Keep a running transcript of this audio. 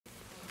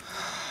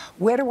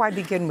Where do I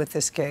begin with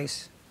this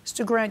case?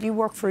 Mr. Grant, you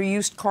work for a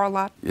used car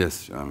lot?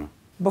 Yes, Your Honor.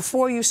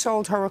 Before you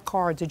sold her a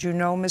car, did you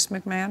know Miss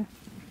McMahon?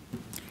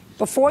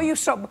 Before you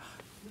sold...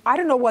 I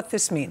don't know what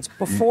this means.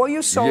 Before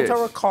you sold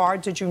her a car,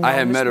 did you know I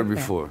had Ms. met her McMahon?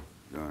 before,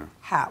 Your Honor.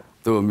 How?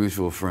 Through a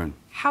mutual friend.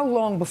 How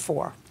long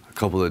before? A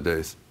couple of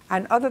days.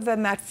 And other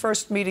than that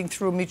first meeting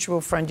through a mutual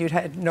friend, you'd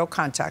had no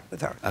contact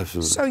with her?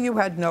 Absolutely. So you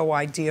had no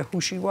idea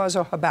who she was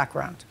or her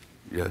background?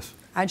 Yes.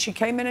 And she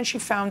came in and she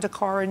found a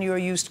car in your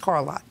used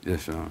car lot?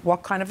 Yes, Your Honor.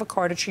 What kind of a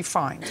car did she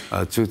find?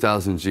 A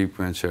 2000 Jeep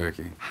Grand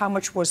Cherokee. How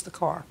much was the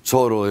car?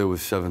 Total, it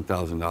was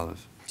 $7,000.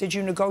 Did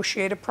you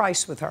negotiate a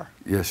price with her?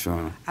 Yes, Your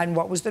Honor. And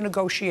what was the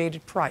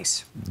negotiated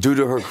price? Due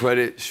to her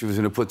credit, she was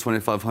going to put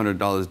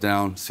 $2,500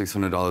 down,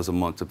 $600 a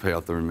month to pay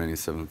off the remaining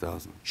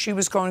 $7,000. She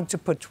was going to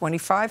put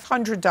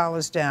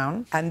 $2,500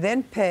 down and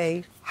then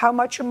pay how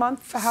much a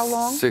month for how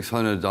long?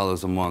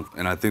 $600 a month,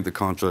 and I think the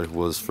contract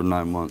was for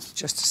 9 months.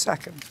 Just a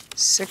second.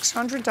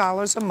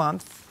 $600 a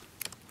month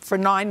for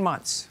 9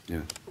 months.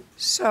 Yeah.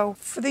 So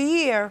for the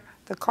year,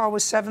 the car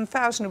was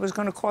 $7,000. It was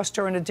going to cost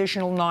her an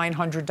additional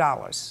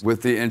 $900.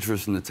 With the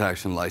interest and the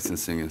tax and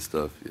licensing and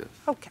stuff, yes.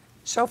 Okay.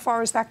 So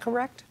far, is that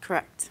correct?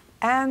 Correct.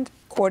 And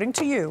according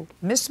to you,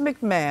 Miss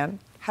McMahon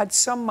had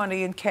some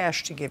money in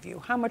cash to give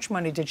you. How much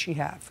money did she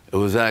have? It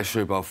was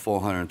actually about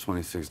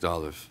 $426.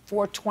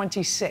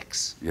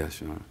 $426. Yes,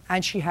 Your Honor.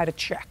 And she had a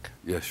check.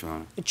 Yes, Your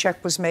Honor. The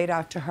check was made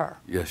out to her.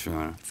 Yes, Your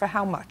Honor. For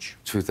how much?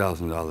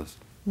 $2,000.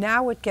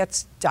 Now it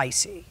gets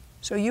dicey.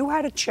 So you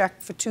had a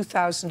check for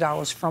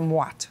 $2,000 from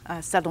what?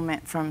 A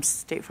settlement from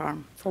State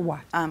Farm. For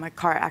what? A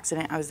car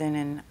accident I was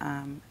in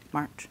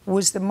March.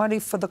 Was the money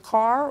for the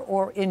car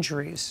or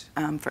injuries?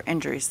 For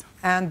injuries.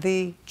 And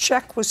the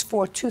check was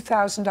for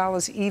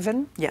 $2,000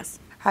 even? Yes.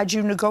 Had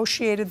you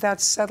negotiated that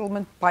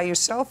settlement by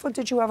yourself, or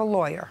did you have a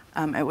lawyer?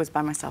 It was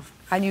by myself.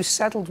 And you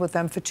settled with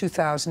them for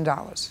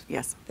 $2,000?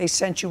 Yes. They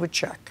sent you a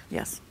check?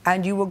 Yes.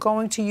 And you were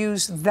going to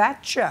use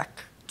that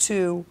check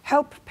to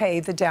help pay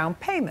the down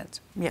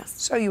payment? Yes.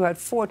 So you had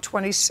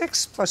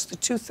 $426 plus the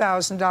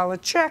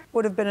 $2,000 check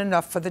would have been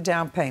enough for the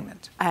down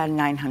payment? I had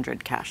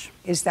 $900 cash.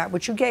 Is that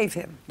what you gave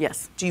him?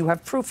 Yes. Do you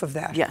have proof of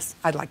that? Yes.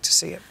 I'd like to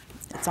see it.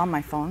 It's on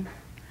my phone.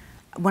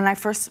 When I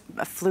first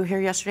flew here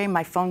yesterday,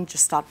 my phone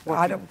just stopped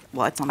working.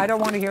 It's on my I don't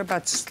phone. want to hear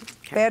about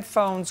bad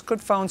phones,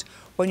 good phones.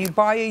 When you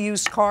buy a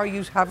used car,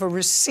 you have a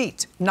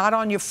receipt. Not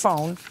on your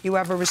phone, you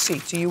have a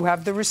receipt. Do you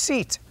have the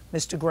receipt,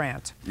 Mr.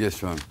 Grant? Yes,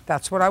 Your Honor.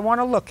 That's what I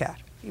want to look at.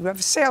 You have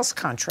a sales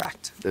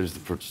contract. That is the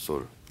purchase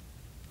order.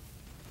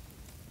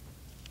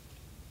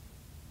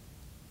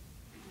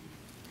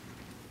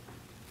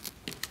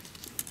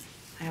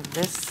 I have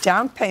this.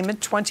 Down payment,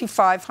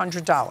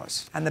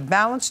 $2,500. And the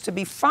balance to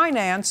be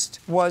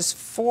financed was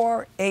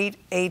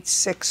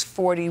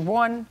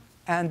 $4,886.41,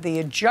 and the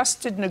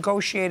adjusted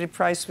negotiated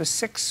price was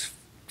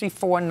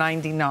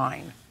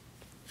 $654.99.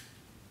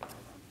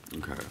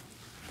 Okay.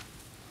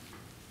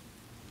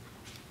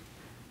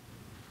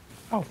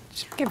 Oh,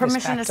 give this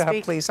Permission back to to her,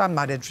 speak. please. I'm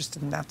not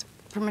interested in that.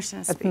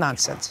 Permission to That's speak.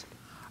 nonsense.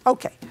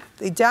 Okay,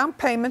 the down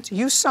payment,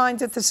 you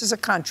signed it. This is a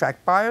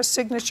contract. Buyer's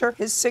signature,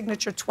 his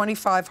signature,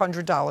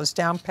 $2,500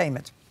 down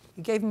payment.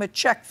 You gave him a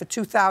check for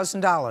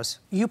 $2,000.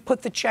 You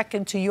put the check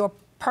into your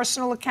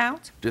personal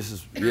account?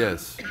 Yes,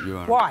 Your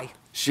Honor. Why?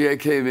 She had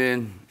came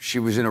in, she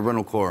was in a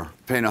rental car,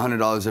 paying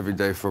 $100 every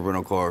day for a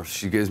rental car.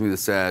 She gives me the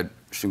sad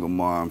single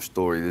mom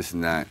story, this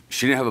and that.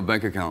 She didn't have a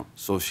bank account,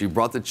 so she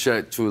brought the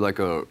check to like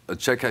a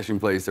check cashing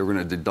place. They were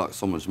gonna deduct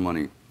so much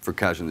money for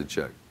cashing the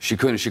check. She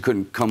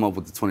couldn't come up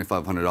with the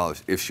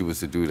 $2,500 if she was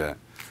to do that.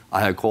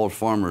 I had called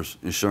Farmers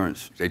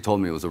Insurance. They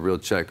told me it was a real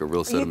check, a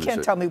real settlement check. You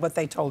can't tell me what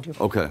they told you.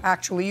 Okay.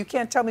 Actually, you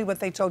can't tell me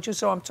what they told you,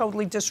 so I'm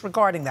totally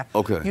disregarding that.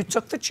 Okay. You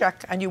took the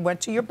check and you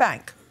went to your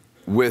bank.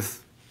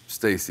 With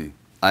Stacy.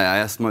 I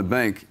asked my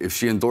bank if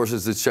she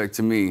endorses the check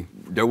to me,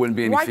 there wouldn't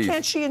be any fees. Why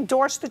can't she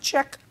endorse the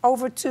check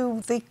over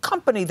to the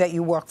company that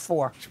you work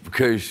for?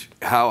 Because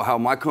how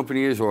my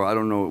company is, or I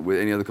don't know with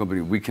any other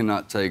company, we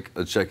cannot take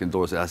a check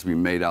endorsed. It has to be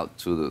made out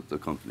to the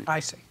company.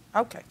 I see.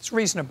 Okay, it's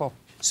reasonable.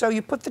 So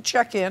you put the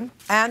check in,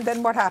 and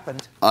then what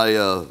happened?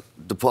 I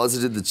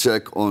deposited the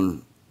check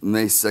on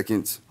May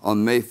 2nd.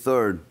 On May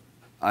 3rd,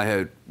 I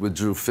had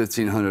withdrew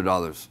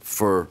 $1,500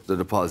 for the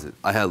deposit.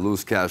 I had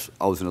loose cash.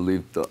 I was going to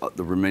leave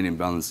the remaining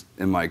balance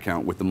in my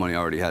account with the money I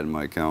already had in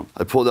my account.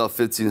 I pulled out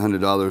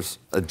 $1,500,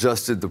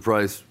 adjusted the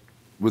price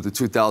with the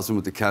 $2,000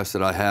 with the cash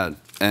that I had,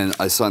 and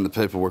I signed the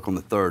paperwork on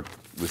the 3rd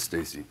with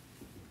Stacy,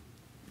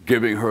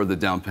 giving her the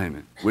down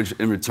payment, which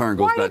in return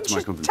goes back to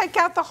my company. Why didn't you take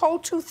out the whole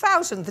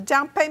 $2,000? The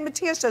down payment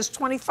here says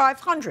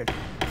 $2,500.